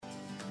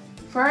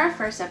For our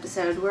first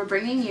episode, we're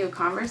bringing you a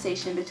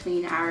conversation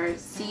between our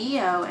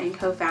CEO and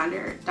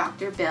co-founder,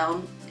 Dr.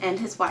 Bill, and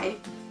his wife,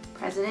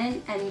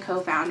 President and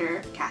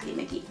co-founder, Kathy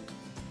McGee.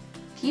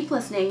 Keep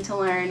listening to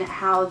learn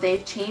how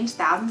they've changed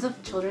thousands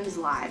of children's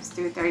lives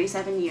through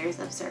 37 years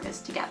of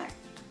service together.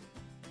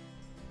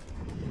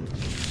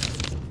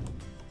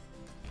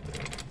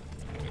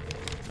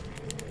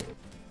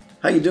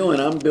 How you doing?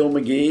 I'm Bill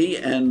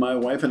McGee, and my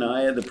wife and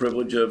I had the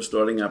privilege of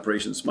starting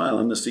Operation Smile.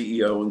 I'm the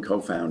CEO and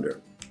co-founder.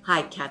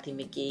 Hi, Kathy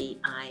McGee.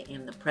 I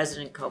am the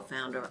president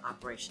co-founder of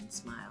Operation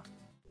Smile.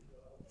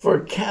 For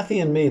Kathy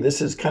and me,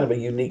 this is kind of a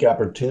unique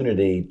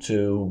opportunity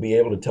to be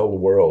able to tell the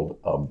world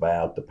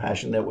about the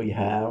passion that we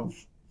have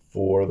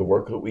for the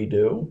work that we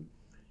do,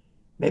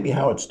 maybe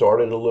how it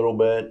started a little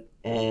bit,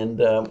 and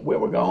where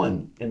we're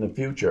going in the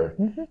future,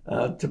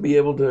 to be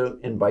able to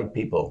invite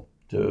people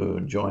to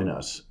join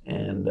us.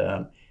 And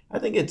I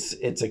think it's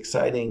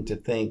exciting to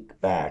think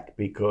back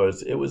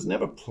because it was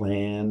never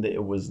planned.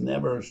 It was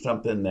never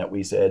something that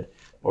we said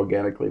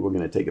organically, we're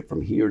going to take it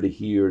from here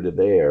to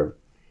there.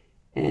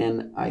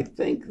 And I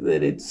think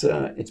that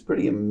it's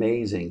pretty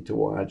amazing to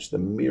watch the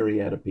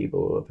myriad of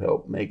people who have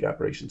helped make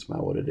Operation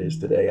Smile what it is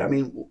today. I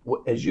mean,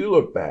 as you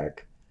look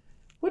back,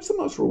 what's the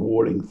most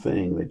rewarding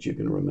thing that you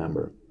can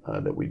remember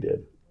that we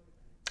did?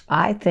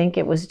 I think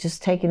it was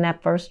just taking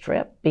that first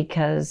trip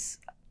because,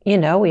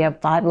 we have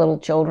 5 little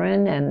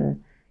children,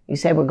 and you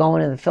said we're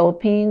going to the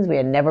Philippines. We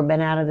had never been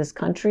out of this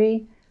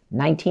country.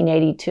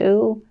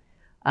 1982.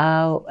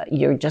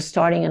 You're just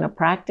starting in a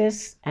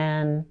practice,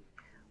 and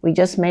we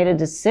just made a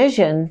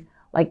decision,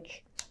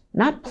 like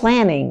not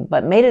planning,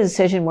 but made a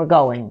decision we're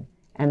going.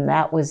 And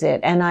that was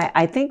it. And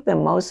I think the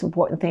most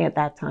important thing at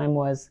that time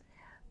was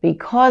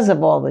because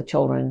of all the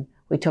children,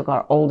 we took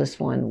our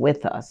oldest one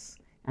with us.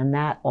 And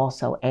that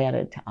also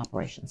added to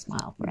Operation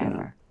Smile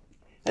Forever.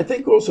 Yeah. I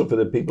think also for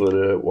the people that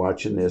are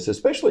watching this,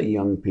 especially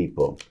young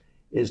people,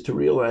 is to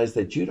realize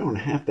that you don't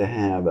have to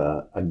have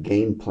a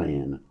game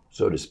plan,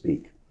 so to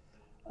speak.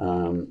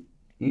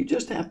 You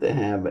just have to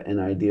have an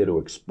idea to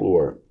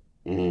explore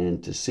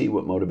and to see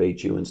what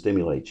motivates you and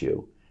stimulates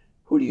you.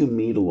 Who do you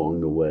meet along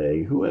the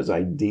way? Who has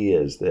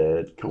ideas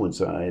that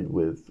coincide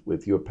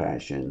with your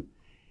passion?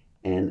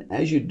 And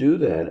as you do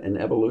that, an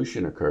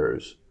evolution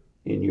occurs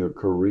in your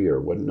career,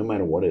 no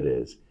matter what it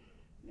is.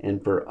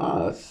 And for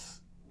us,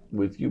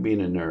 with you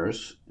being a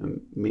nurse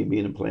and me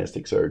being a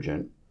plastic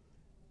surgeon,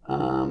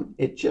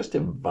 it just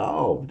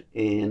evolved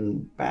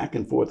in back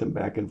and forth, and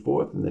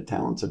the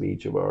talents of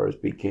each of ours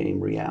became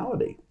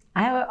reality.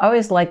 I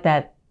always like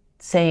that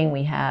saying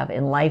we have,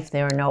 in life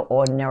there are no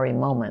ordinary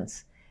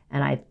moments.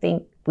 And I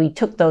think we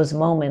took those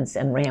moments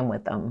and ran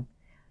with them.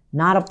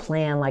 Not a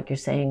plan like you're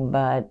saying,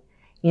 but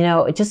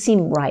it just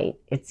seemed right.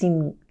 It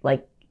seemed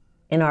like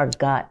in our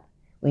gut,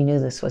 we knew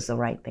this was the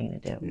right thing to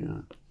do.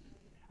 Yeah.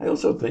 I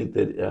also think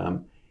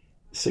that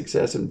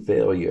success and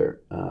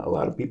failure, a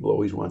lot of people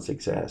always want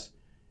success.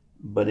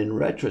 But in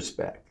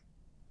retrospect,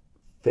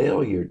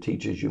 failure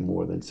teaches you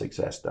more than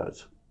success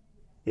does.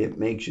 It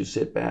makes you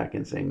sit back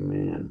and say,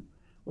 man,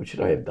 what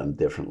should I have done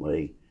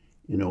differently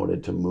in order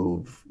to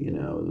move,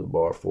 the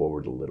bar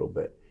forward a little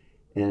bit?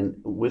 And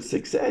with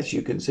success,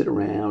 you can sit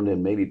around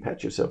and maybe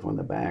pat yourself on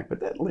the back, but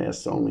that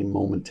lasts only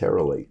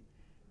momentarily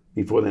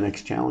before the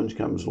next challenge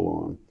comes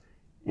along.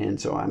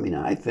 And so,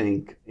 I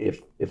think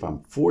if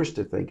I'm forced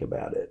to think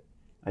about it,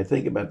 I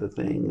think about the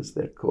things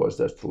that caused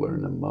us to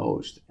learn the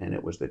most, and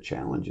it was the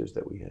challenges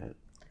that we had.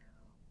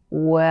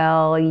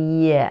 Well,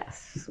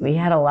 yes, we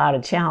had a lot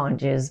of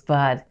challenges,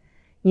 but,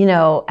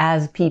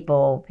 as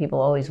people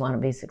always want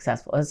to be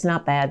successful. It's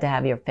not bad to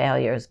have your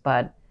failures,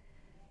 but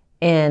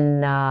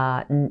in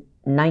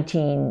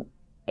 99,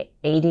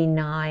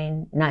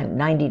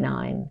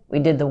 we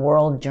did the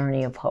World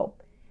Journey of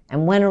Hope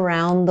and went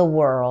around the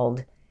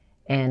world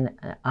in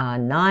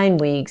 9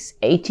 weeks,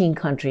 18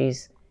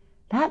 countries.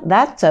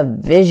 That's a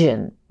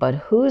vision, but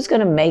who's going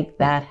to make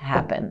that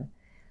happen?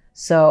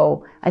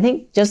 So I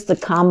think just the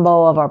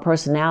combo of our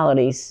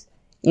personalities,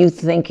 you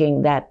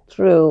thinking that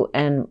through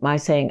and my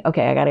saying,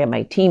 okay, I got to get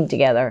my team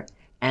together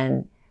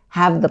and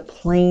have the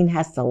plane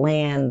has to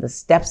land, the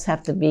steps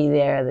have to be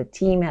there, the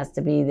team has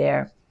to be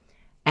there.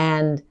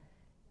 And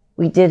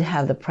we did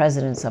have the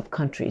presidents of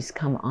countries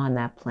come on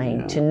that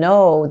plane to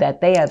know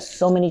that they have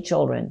so many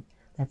children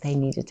that they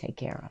need to take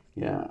care of.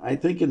 Yeah, I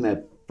think in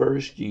that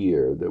first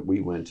year that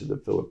we went to the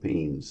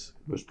Philippines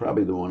was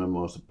probably one of the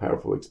most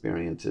powerful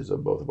experiences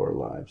of both of our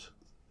lives.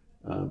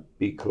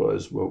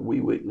 Because what we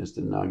witnessed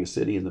in Naga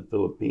City in the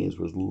Philippines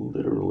was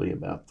literally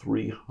about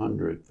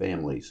 300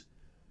 families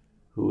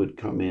who had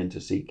come in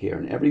to seek care.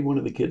 And every one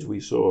of the kids we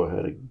saw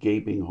had a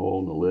gaping hole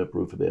in the lip,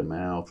 roof of their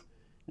mouth,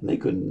 and they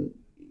couldn't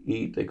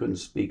eat, they couldn't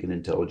speak an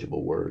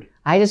intelligible word.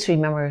 I just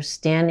remember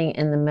standing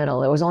in the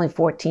middle. There was only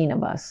 14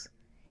 of us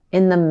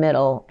in the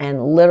middle,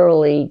 and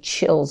literally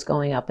chills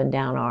going up and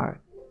down our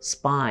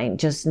spine,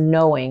 just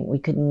knowing we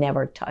could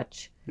never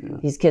touch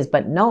these kids,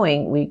 but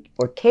knowing we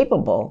were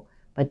capable,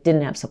 but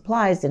didn't have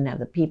supplies, didn't have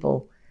the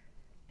people.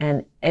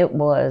 And it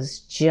was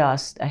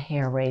just a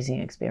hair-raising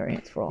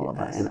experience for all of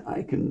us. And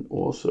I can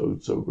also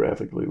so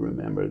graphically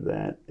remember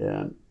that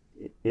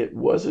it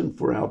wasn't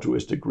for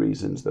altruistic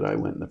reasons that I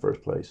went in the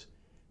first place.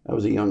 I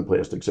was a young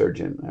plastic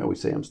surgeon. I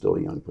always say I'm still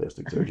a young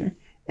plastic surgeon.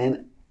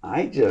 And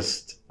I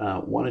just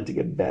wanted to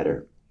get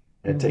better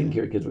at taking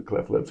care of kids with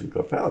cleft lips and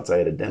cleft palates. I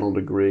had a dental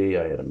degree.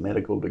 I had a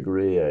medical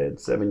degree. I had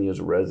 7 years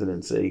of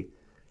residency.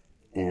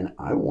 And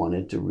I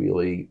wanted to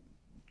really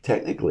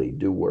technically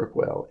do work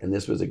well. And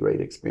this was a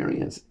great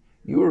experience.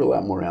 You were a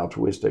lot more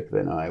altruistic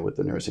than I with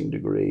the nursing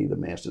degree, the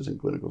master's in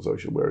clinical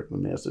social work, the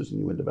master's in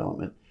human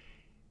development.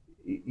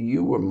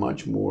 You were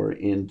much more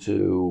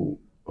into,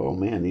 oh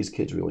man, these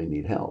kids really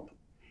need help.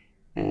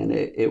 And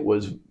it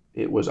was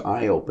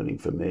eye-opening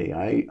for me.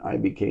 I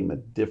became a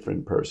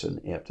different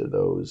person after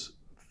those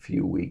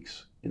few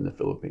weeks in the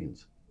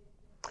Philippines.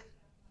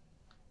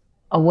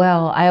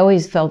 Well, I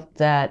always felt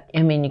that,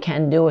 I mean, you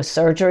can do a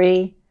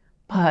surgery,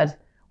 but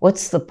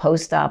what's the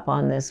post-op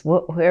on this?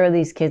 Where are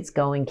these kids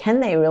going? Can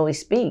they really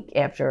speak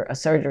after a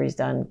surgery's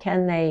done?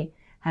 Can they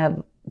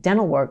have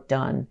dental work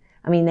done?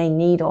 I mean, they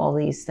need all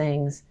these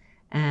things.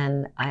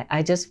 And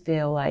I just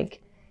feel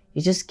like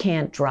you just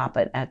can't drop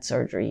it at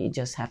surgery. You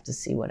just have to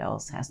see what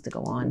else has to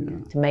go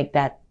on to make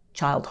that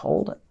child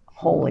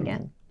whole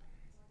again.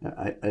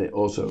 I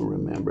also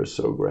remember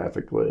so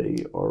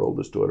graphically our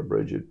oldest daughter,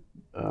 Bridget,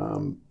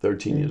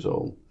 13 years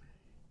old,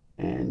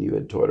 and you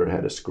had taught her how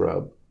to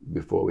scrub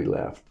before we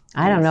left.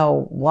 I don't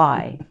know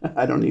why.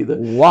 I don't either.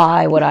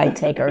 Why would I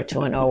take her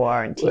to an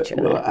OR and teach her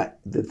that? Well,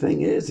 the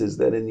thing is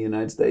that in the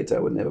United States, I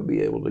would never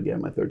be able to get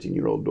my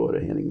 13-year-old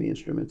daughter handing me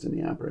instruments in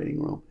the operating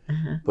room.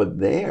 But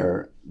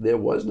there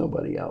was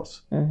nobody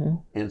else.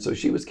 And so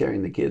she was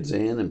carrying the kids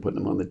in and putting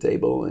them on the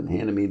table and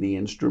handing me the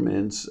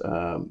instruments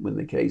in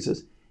the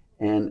cases.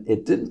 And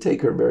it didn't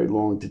take her very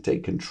long to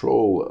take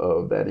control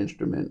of that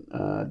instrument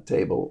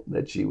table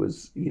that she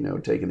was,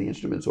 taking the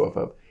instruments off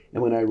of.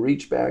 And when I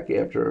reached back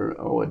after,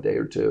 a day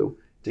or two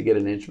to get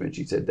an instrument,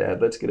 she said,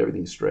 Dad, let's get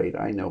everything straight.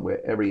 I know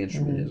where every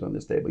instrument is on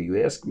this table.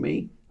 You ask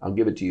me, I'll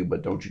give it to you,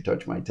 but don't you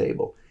touch my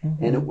table.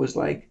 And it was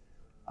like,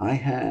 I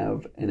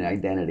have an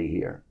identity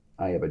here.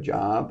 I have a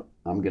job.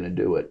 I'm going to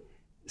do it.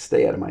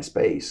 Stay out of my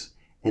space.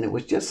 And it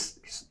was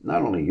just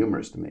not only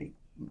humorous to me,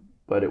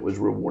 but it was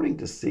rewarding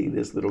to see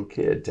this little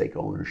kid take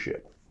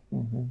ownership.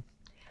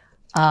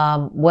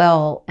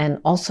 Well, and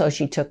also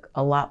she took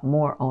a lot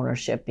more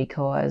ownership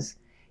because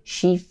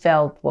she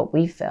felt what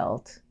we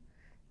felt.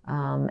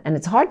 And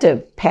it's hard to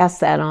pass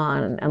that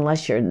on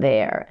unless you're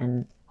there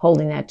and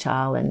holding that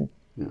child and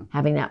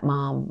having that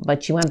mom.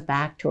 But she went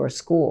back to her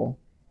school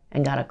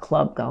and got a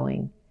club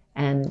going.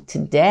 And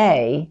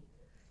today,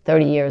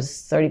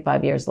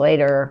 35 years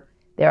later,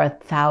 there are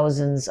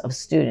thousands of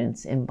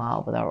students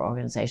involved with our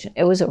organization.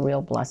 It was a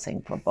real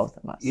blessing for both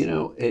of us.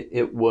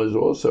 It was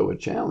also a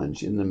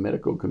challenge in the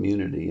medical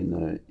community,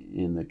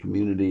 in the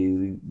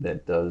community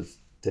that does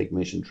take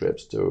mission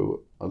trips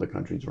to other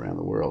countries around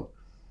the world.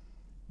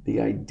 The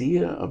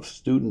idea of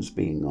students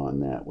being on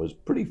that was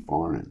pretty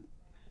foreign.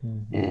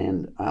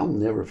 And I'll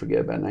never forget,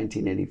 about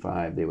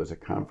 1985, there was a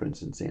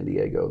conference in San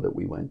Diego that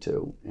we went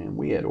to, and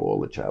we had all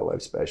the child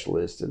life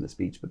specialists and the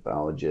speech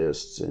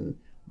pathologists and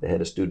the head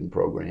of student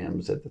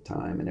programs at the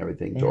time and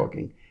everything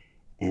talking.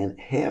 And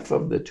half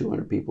of the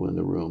 200 people in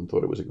the room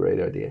thought it was a great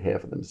idea.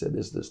 Half of them said,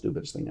 this is the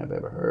stupidest thing I've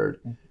ever heard.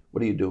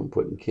 What are you doing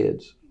putting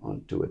kids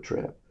onto a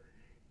trip?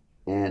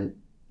 And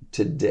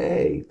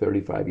today,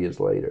 35 years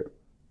later,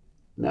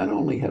 not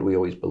only had we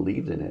always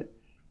believed in it,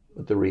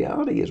 but the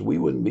reality is we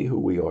wouldn't be who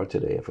we are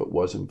today if it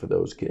wasn't for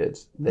those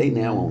kids. They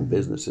now own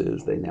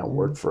businesses. They now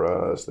work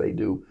for us. They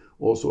do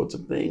all sorts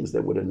of things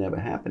that would have never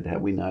happened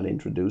had we not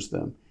introduced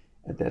them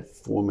at that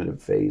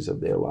formative phase of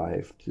their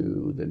life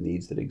to the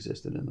needs that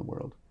existed in the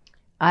world.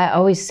 I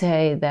always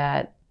say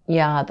that,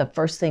 the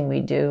first thing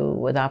we do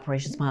with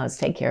Operation Smile is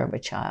take care of a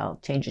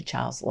child, change a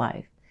child's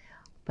life.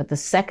 But the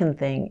second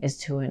thing is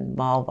to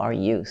involve our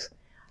youth.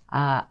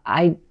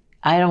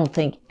 I don't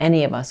think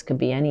any of us could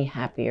be any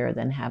happier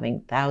than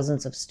having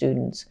thousands of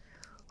students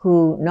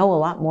who know a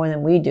lot more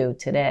than we do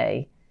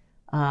today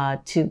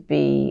to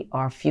be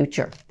our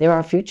future. They're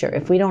our future.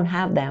 If we don't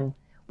have them,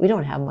 we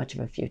don't have much of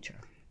a future.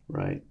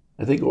 Right.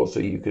 I think also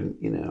you can,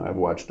 I've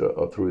watched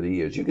through the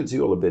years, you can see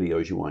all the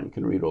videos you want, you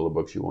can read all the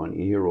books you want,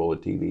 you hear all the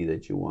TV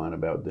that you want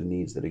about the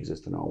needs that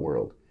exist in our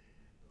world.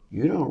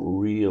 You don't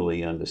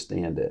really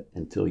understand it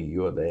until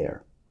you're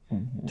there.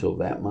 Until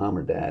that mom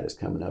or dad is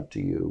coming up to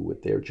you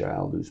with their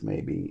child who's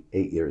maybe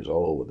 8 years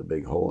old with a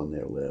big hole in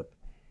their lip.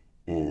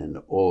 And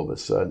all of a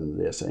sudden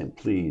they're saying,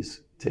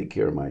 please take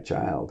care of my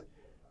child.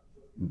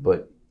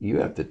 But you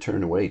have to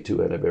turn away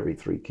 2 out of every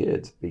 3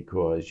 kids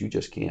because you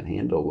just can't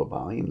handle the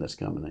volume that's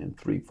coming in.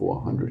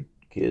 300-400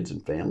 kids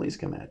and families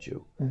come at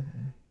you.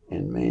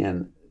 And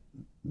man,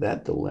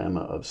 that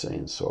dilemma of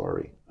saying,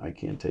 sorry, I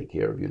can't take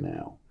care of you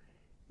now.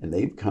 And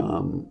they've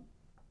come,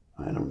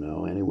 I don't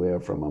know,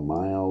 anywhere from a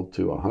mile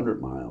to 100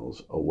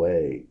 miles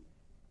away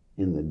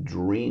in the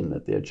dream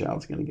that their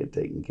child's going to get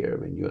taken care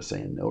of, and you're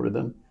saying no to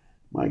them.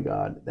 my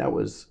God, that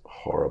was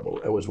horrible.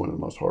 That was one of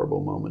the most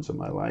horrible moments of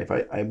my life.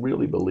 I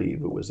really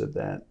believe it was at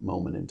that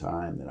moment in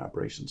time that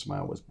Operation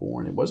Smile was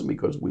born. It wasn't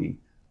because we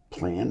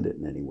planned it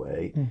in any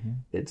way. Mm-hmm.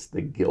 It's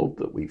the guilt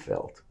that we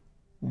felt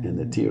and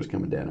the tears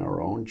coming down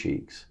our own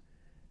cheeks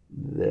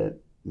that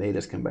made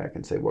us come back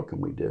and say, what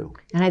can we do?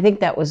 And I think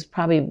that was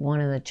probably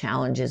one of the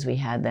challenges we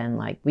had then.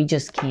 Like, we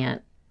just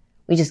can't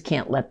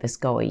let this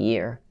go a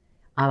year.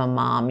 I'm a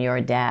mom, you're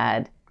a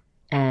dad,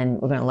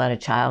 and we're going to let a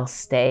child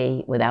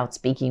stay without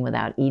speaking,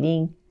 without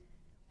eating,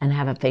 and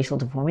have a facial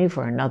deformity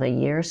for another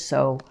year.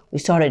 So we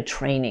started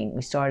training,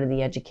 we started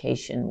the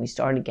education, we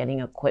started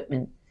getting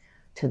equipment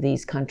to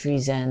these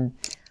countries, and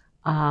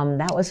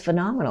that was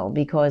phenomenal,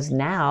 because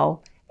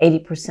now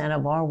 80%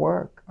 of our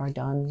work are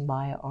done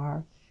by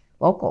our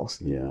locals.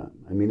 Yeah,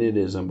 I mean, it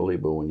is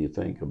unbelievable when you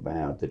think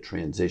about the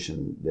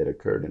transition that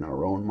occurred in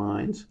our own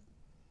minds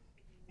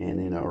and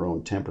in our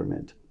own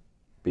temperament,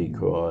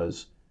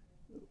 because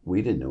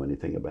we didn't know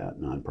anything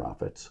about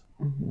nonprofits.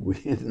 Mm-hmm. We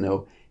didn't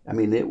know, I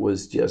mean, it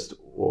was just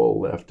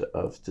all left to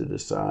us to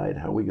decide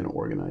how are we going to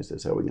organize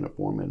this, how are we going to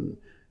form it. And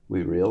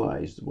we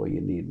realized, well, you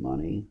need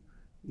money,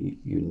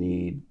 you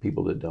need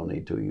people to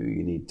donate to you,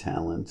 you need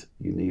talent,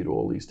 you need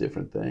all these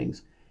different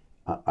things.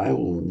 I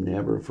will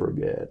never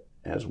forget,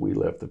 as we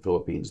left the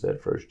Philippines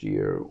that first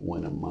year,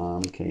 when a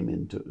mom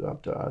came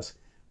up to us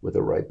with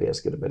a ripe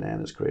basket of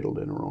bananas cradled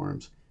in her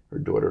arms, her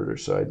daughter at her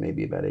side,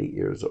 maybe about 8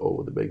 years old,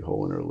 with a big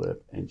hole in her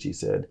lip, and she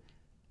said,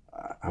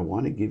 I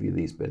want to give you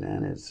these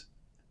bananas.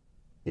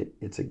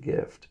 It's a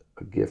gift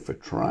for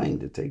trying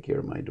to take care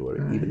of my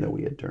daughter, right, even though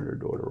we had turned her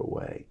daughter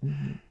away.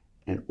 Mm-hmm.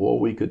 And all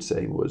we could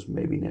say was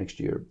maybe next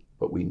year,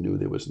 but we knew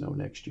there was no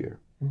next year.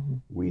 Mm-hmm.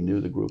 We knew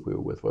the group we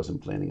were with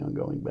wasn't planning on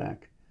going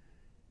back.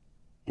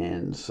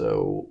 And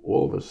so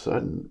all of a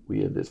sudden,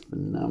 we had this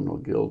phenomenal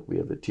guilt. We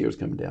have the tears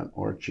coming down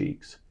our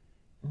cheeks.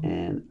 Mm-hmm.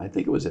 And I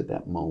think it was at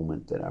that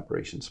moment that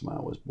Operation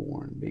Smile was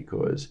born,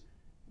 because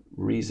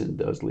reason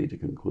does lead to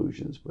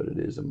conclusions, but it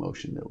is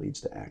emotion that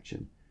leads to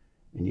action.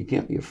 And you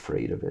can't be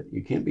afraid of it.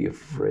 You can't be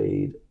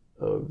afraid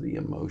of the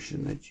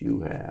emotion that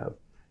you have,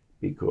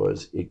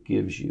 because it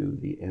gives you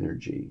the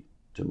energy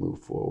to move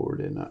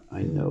forward. And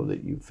I know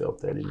that you felt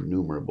that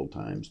innumerable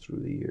times through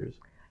the years.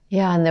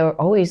 Yeah, and there were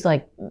always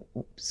like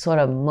sort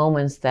of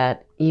moments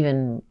that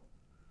even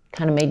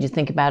kind of made you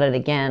think about it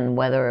again,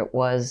 whether it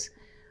was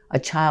a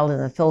child in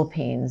the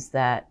Philippines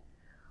that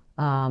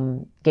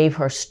gave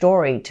her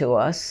story to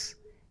us,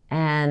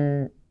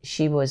 and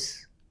she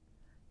was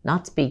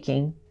not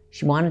speaking.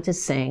 She wanted to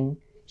sing.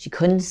 She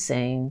couldn't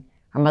sing.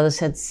 Her mother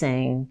said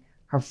sing.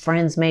 Her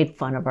friends made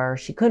fun of her.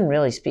 She couldn't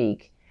really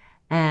speak.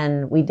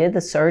 And we did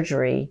the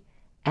surgery,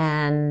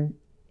 and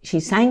she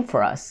sang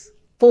for us,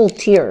 full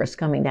tears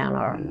coming down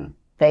our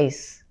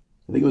face.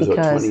 I think it was our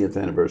 20th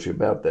anniversary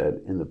about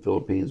that in the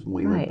Philippines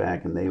when we went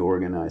back, and they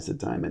organized the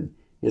time. And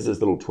here's this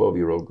little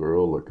 12-year-old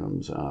girl that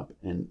comes up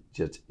and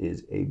just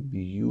is a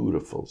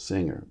beautiful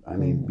singer. I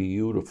mean,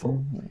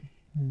 beautiful.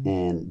 Mm-hmm.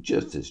 And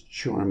just as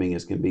charming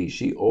as can be.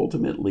 She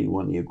ultimately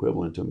won the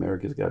equivalent to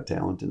America's Got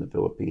Talent in the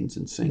Philippines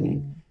in singing.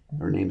 Mm-hmm.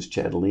 Her name's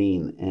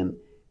Chadleen, and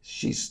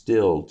she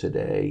still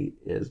today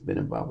has been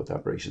involved with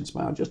Operation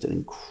Smile. Just an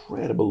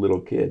incredible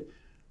little kid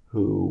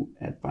who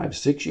at 5,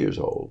 6 years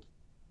old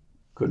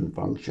couldn't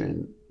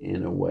function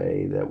in a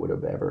way that would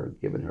have ever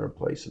given her a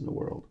place in the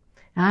world.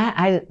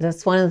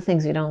 That's one of the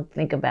things we don't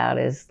think about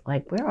is,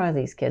 like, where are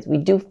these kids? We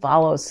do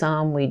follow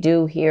some, we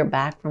do hear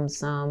back from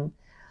some,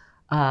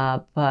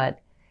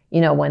 but, you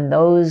know, when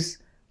those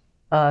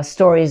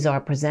stories are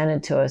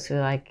presented to us,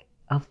 we're like,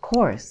 of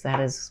course,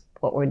 that is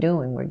what we're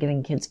doing. We're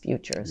giving kids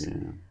futures.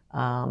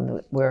 Yeah.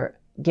 We're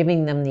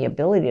giving them the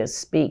ability to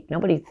speak.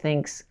 Nobody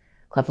thinks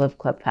cleft lip,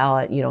 cleft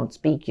palate, you don't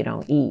speak, you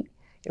don't eat,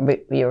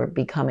 you're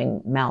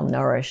becoming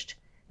malnourished.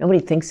 Nobody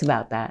thinks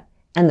about that.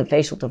 And the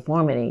facial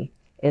deformity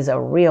is a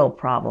real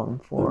problem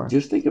for...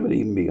 Just think of it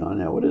even beyond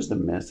that. What is the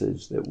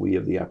message that we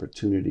have the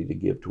opportunity to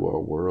give to our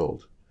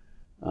world?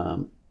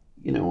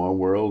 You know, our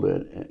world,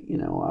 you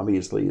know,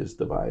 obviously is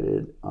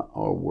divided.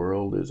 Our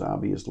world is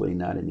obviously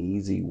not an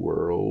easy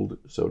world,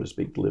 so to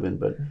speak, to live in,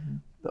 but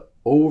the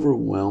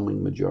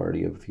overwhelming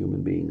majority of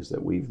human beings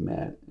that we've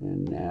met,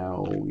 and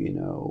now, you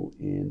know,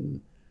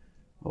 in,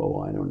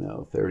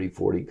 30,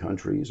 40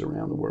 countries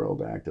around the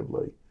world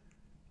actively,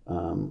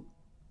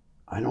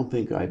 I don't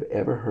think I've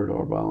ever heard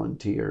our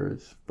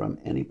volunteers from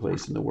any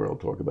place in the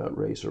world talk about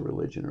race or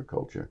religion or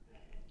culture.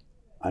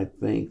 I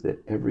think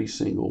that every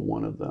single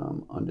one of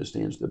them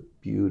understands the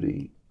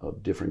beauty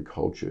of different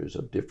cultures,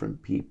 of different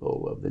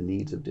people, of the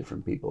needs of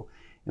different people.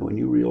 And when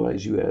you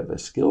realize you have a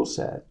skill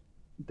set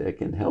that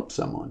can help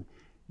someone,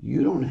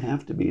 you don't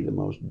have to be the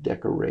most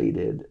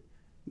decorated,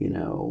 you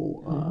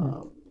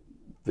know,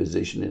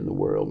 physician in the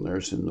world,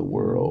 nurse in the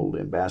world,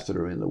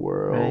 ambassador in the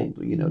world,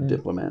 you know,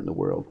 diplomat in the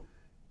world.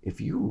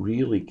 If you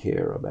really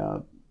care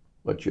about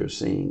what you're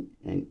seeing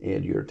and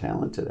add your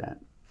talent to that,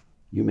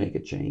 you make a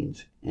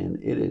change, and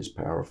it is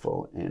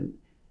powerful. And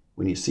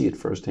when you see it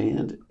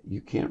firsthand, you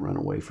can't run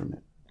away from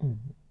it.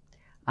 Mm-hmm.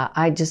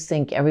 I just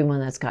think everyone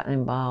that's gotten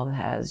involved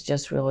has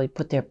just really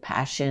put their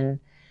passion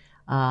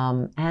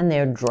and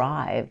their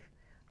drive.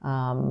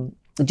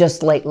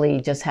 Just lately,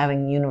 just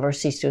having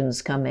university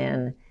students come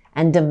in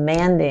and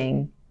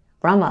demanding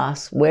from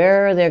us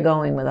where they're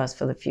going with us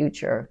for the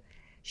future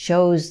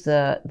shows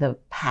the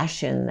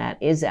passion that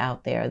is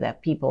out there,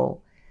 that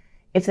people,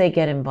 if they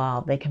get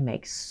involved, they can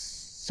make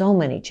so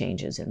many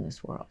changes in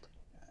this world.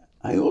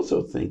 I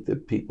also think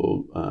that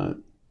people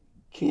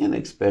can't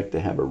expect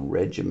to have a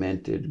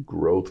regimented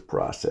growth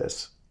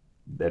process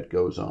that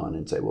goes on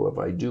and say, well, if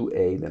I do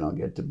A, then I'll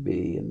get to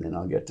B, and then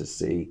I'll get to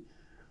C.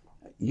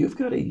 You've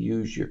got to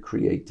use your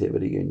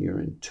creativity and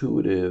your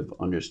intuitive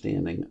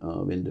understanding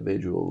of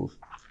individuals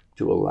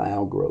to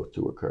allow growth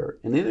to occur.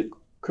 And it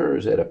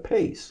occurs at a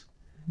pace.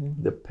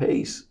 Mm-hmm. The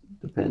pace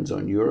depends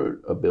on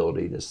your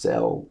ability to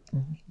sell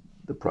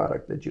the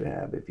product that you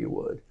have, if you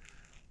would,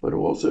 but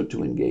also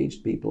to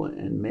engage people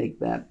and make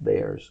that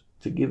theirs,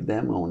 to give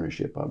them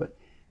ownership of it.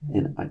 Mm-hmm.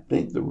 And I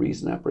think the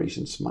reason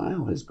Operation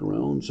Smile has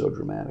grown so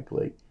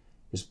dramatically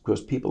is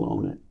because people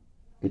own it.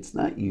 It's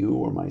not you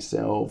or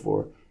myself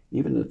or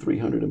even the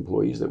 300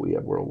 employees that we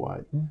have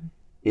worldwide. Mm-hmm.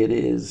 It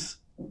is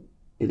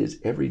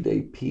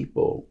everyday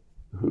people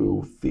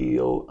who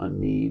feel a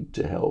need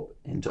to help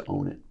and to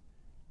own it.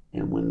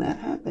 And when that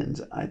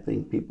happens, I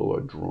think people are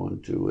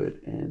drawn to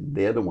it, and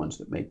they're the ones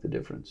that make the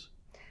difference.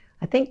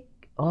 I think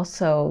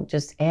also,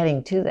 just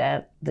adding to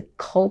that, the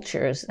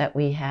cultures that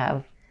we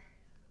have,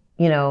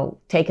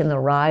 taken the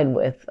ride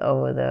with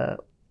over the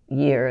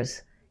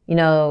years.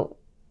 The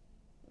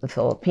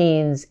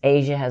Philippines,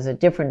 Asia has a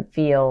different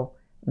feel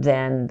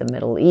than the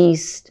Middle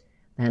East,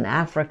 than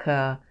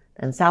Africa,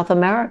 than South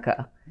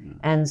America. Yeah.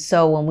 And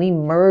so when we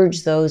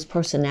merge those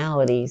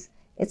personalities,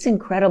 it's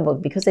incredible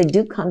because they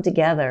do come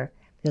together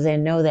because they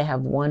know they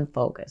have one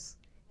focus,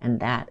 and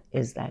that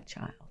is that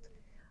child.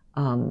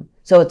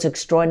 So it's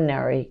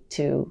extraordinary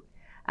to,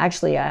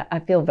 actually, I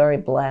feel very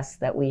blessed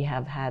that we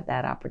have had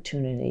that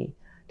opportunity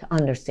to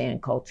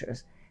understand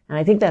cultures. And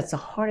I think that's the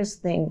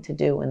hardest thing to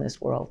do in this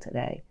world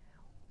today.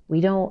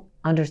 We don't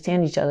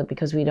understand each other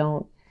because we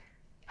don't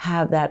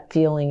have that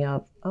feeling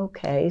of,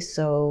 okay,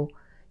 so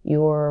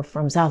you're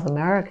from South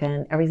America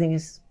and everything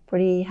is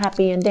pretty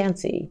happy and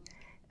dancy.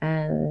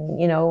 And,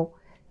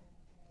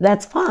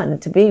 that's fun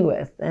to be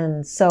with.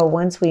 And so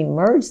once we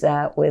merge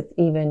that with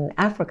even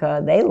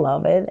Africa, they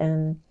love it.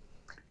 And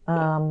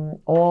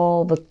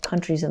all the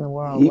countries in the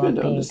world even love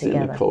to being understand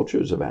together. The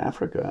cultures of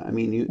Africa. I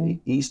mean,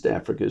 East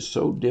Africa is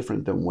so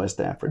different than West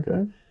Africa.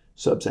 Mm-hmm.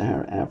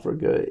 Sub-Saharan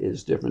Africa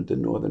is different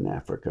than Northern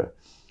Africa.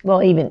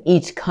 Well, even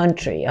each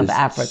country of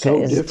Africa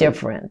is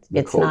different.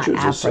 It's not Africa. The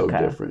cultures are so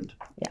different.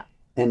 Yeah.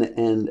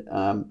 And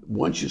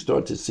once you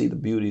start to see the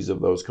beauties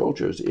of those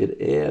cultures,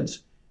 it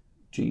adds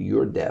to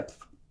your depth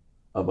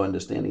of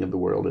understanding of the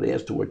world. It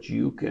adds to what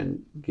you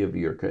can give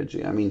your kids.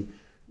 I mean,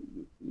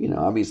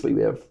 obviously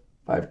we have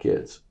 5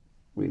 kids.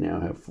 We now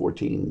have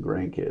 14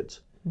 grandkids.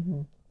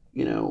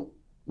 Mm-hmm.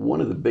 One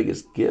of the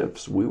biggest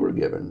gifts we were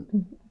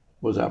given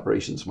was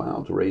Operation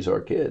Smile to raise our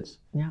kids.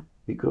 Yeah.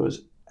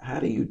 Because how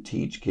do you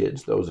teach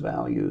kids those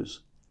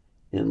values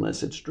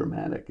unless it's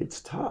dramatic? It's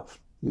tough.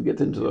 You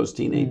get into those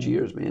teenage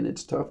years, man,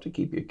 it's tough to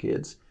keep your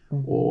kids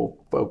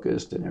all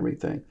focused and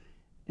everything.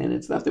 And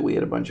it's not that we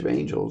had a bunch of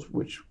angels,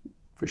 which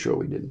for sure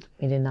we didn't.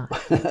 We did not.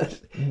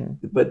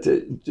 But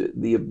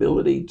the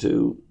ability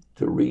to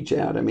reach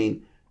out. I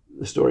mean,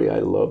 the story I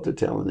love to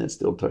tell, and it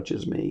still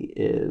touches me,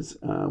 is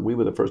we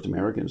were the first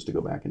Americans to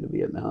go back into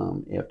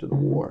Vietnam after the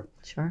war.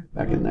 Sure.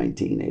 Back in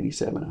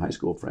 1987, a high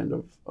school friend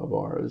of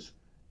ours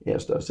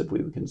asked us if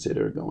we would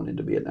consider going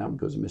into Vietnam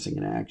because missing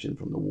in action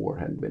from the war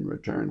hadn't been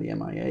returned, the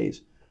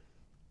MIAs.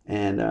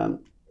 And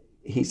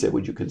he said,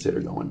 would you consider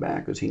going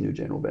back? Because he knew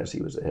General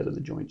Vessey was the head of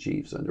the Joint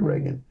Chiefs under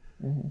Reagan.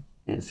 Mm-hmm.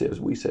 And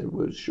we said,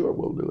 well, sure,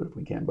 we'll do it if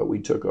we can. But we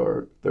took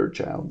our third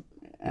child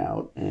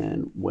out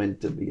and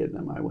went to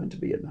Vietnam. I went to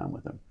Vietnam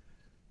with him.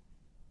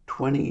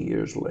 20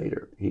 years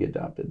later, he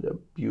adopted a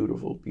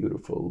beautiful,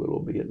 beautiful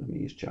little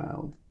Vietnamese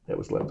child that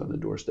was left on the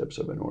doorsteps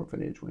of an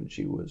orphanage when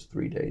she was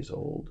 3 days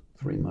old,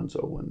 3 months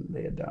old when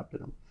they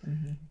adopted him.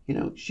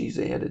 Mm-hmm. She's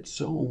added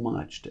so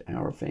much to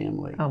our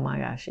family. Oh my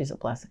gosh, she's a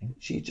blessing.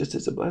 She just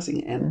is a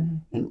blessing.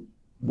 And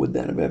would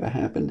that have ever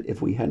happened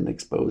if we hadn't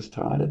exposed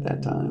Todd at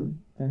that time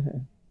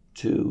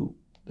to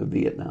the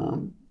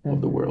Vietnam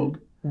of the world?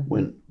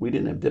 When we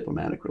didn't have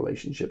diplomatic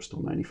relationships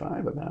till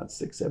 95, about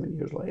 6-7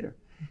 years later.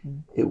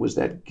 It was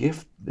that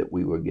gift that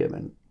we were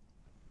given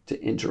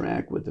to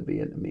interact with the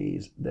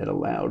Vietnamese that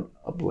allowed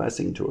a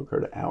blessing to occur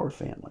to our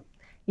family.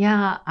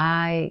 Yeah,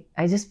 I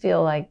just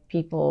feel like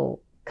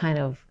people kind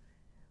of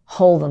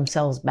hold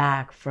themselves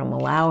back from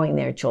allowing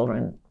their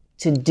children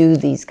to do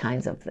these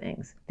kinds of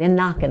things. They're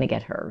not going to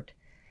get hurt.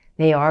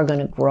 They are going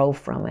to grow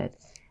from it.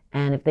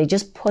 And if they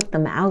just put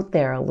them out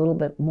there a little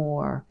bit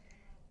more,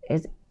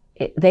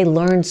 they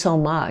learn so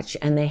much,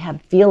 and they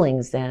have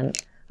feelings then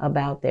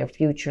about their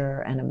future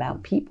and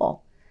about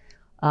people.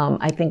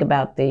 I think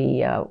about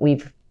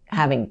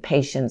having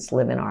patients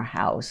live in our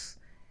house,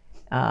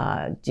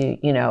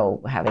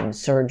 having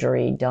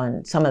surgery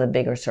done, some of the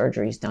bigger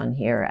surgeries done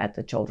here at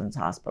the Children's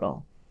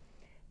Hospital.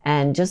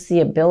 And just the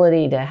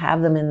ability to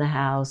have them in the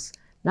house,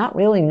 not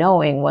really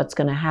knowing what's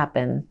going to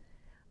happen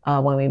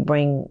when we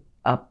bring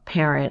a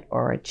parent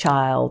or a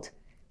child.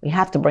 We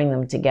have to bring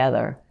them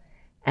together.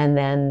 And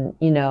then,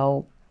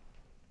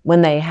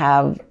 when they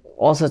have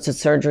all sorts of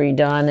surgery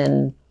done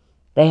and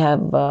they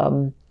have,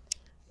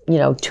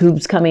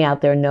 tubes coming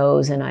out their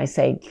nose, and I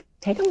say,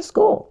 take them to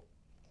school.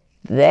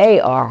 They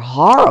are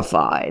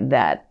horrified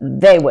that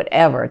they would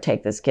ever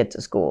take this kid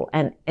to school.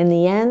 And in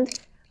the end,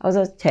 I was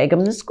like, take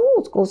them to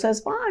school. School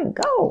says, fine,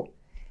 go.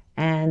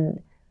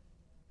 And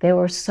they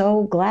were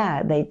so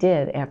glad they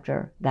did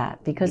after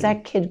that, because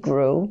that kid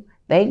grew,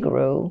 they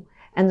grew,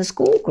 and the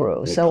school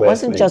grew. Their so it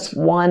wasn't just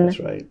one. That's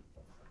right.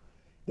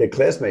 Their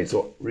classmates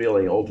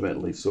really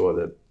ultimately saw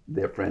that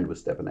their friend was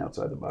stepping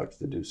outside the box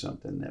to do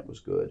something that was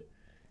good.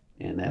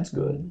 And that's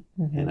good.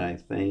 Mm-hmm. And I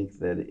think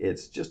that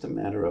it's just a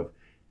matter of,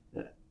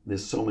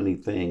 there's so many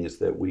things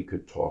that we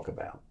could talk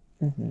about.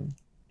 Mm-hmm.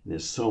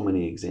 There's so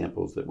many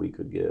examples that we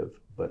could give.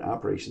 But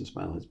Operation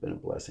Smile has been a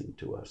blessing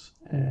to us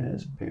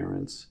as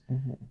parents,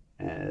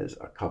 as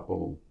a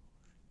couple,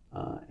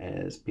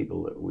 as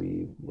people that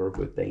we work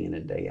with day in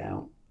and day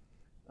out,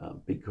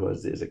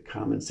 because there's a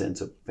common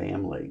sense of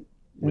family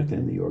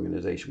within the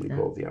organization. We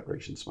call it the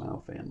Operation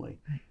Smile family,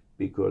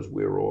 because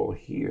we're all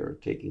here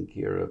taking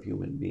care of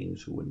human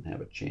beings who wouldn't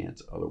have a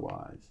chance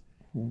otherwise.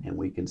 And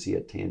we can see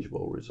a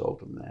tangible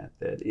result of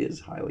that is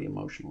highly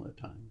emotional at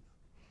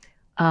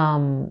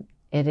times.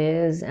 It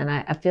is, and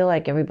I feel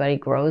like everybody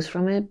grows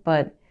from it,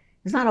 but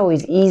it's not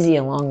always easy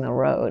along the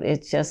road.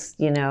 It's just,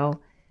 you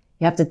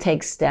have to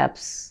take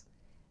steps.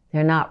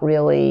 They're not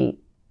really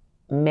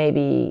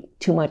maybe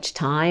too much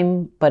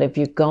time, but if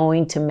you're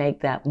going to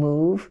make that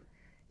move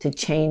to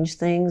change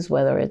things,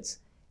 whether it's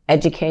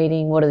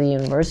educating, what are the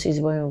universities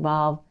we're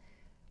involved,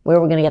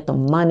 where we're going to get the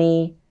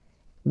money,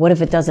 what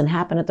if it doesn't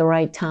happen at the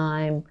right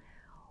time,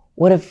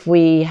 what if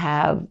we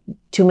have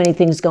too many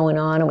things going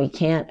on and we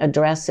can't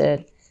address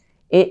it.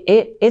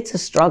 It's a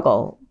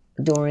struggle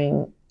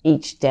during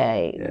each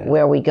day,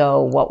 where we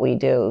go, what we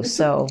do. It's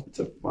a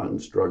fun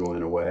struggle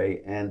in a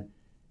way. And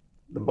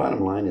the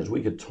bottom line is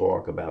we could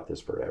talk about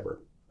this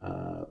forever.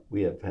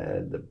 We have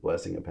had the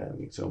blessing of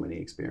having so many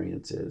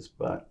experiences,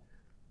 but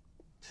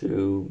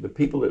to the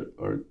people that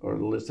are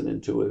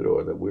listening to it,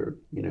 or that we're,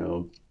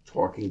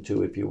 talking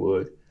to, if you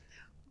would,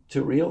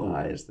 to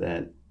realize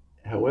that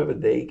however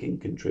they can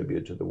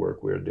contribute to the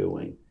work we're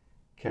doing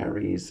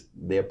carries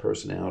their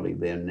personality,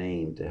 their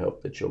name, to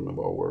help the children of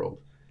our world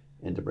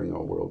and to bring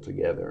our world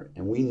together.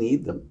 And we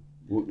need them.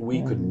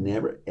 We could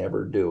never,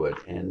 ever do it.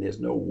 And there's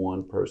no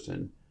one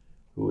person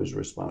who is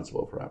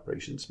responsible for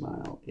Operation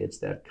Smile. It's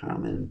that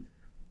common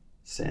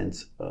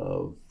sense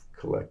of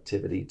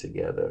collectivity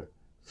together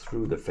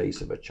through the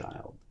face of a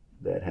child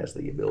that has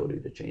the ability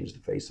to change the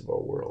face of our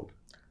world.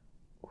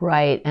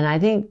 Right. And I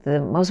think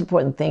the most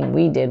important thing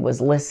we did was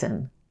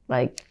listen.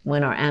 Like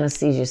when our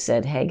anesthesia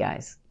said, hey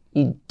guys,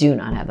 you do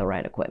not have the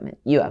right equipment.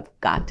 You have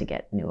got to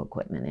get new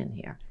equipment in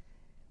here.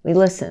 We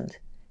listened.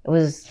 It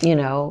was,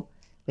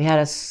 we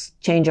had to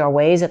change our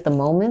ways at the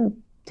moment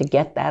to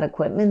get that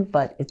equipment,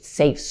 but it's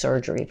safe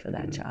surgery for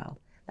that child.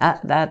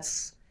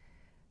 That's,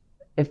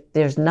 if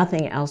there's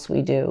nothing else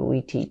we do,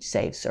 we teach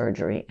safe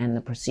surgery and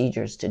the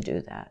procedures to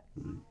do that.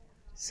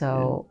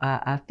 So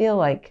I feel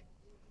like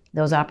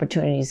those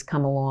opportunities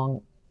come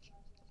along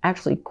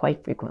actually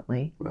quite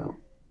frequently. Well,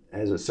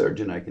 as a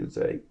surgeon, I can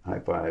say high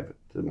five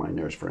to my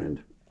nurse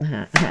friend.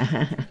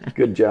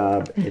 Good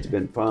job. It's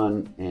been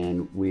fun,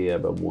 and we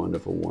have a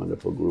wonderful,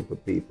 wonderful group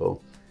of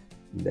people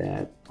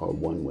that are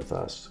one with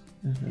us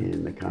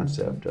in the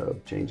concept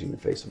of changing the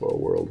face of our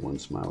world one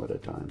smile at a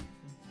time.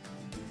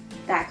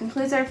 That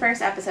concludes our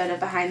first episode of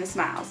Behind the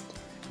Smiles.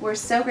 We're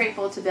so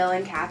grateful to Bill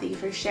and Kathy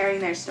for sharing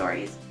their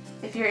stories.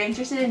 If you're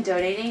interested in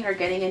donating or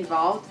getting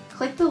involved,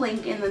 click the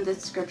link in the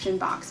description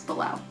box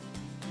below.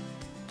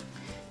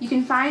 You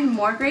can find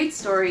more great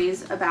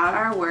stories about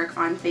our work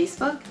on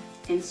Facebook,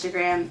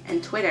 Instagram,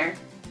 and Twitter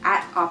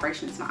at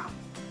Operation Smile.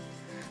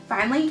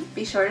 Finally,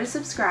 be sure to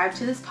subscribe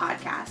to this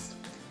podcast.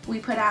 We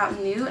put out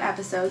new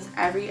episodes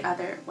every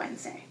other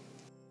Wednesday.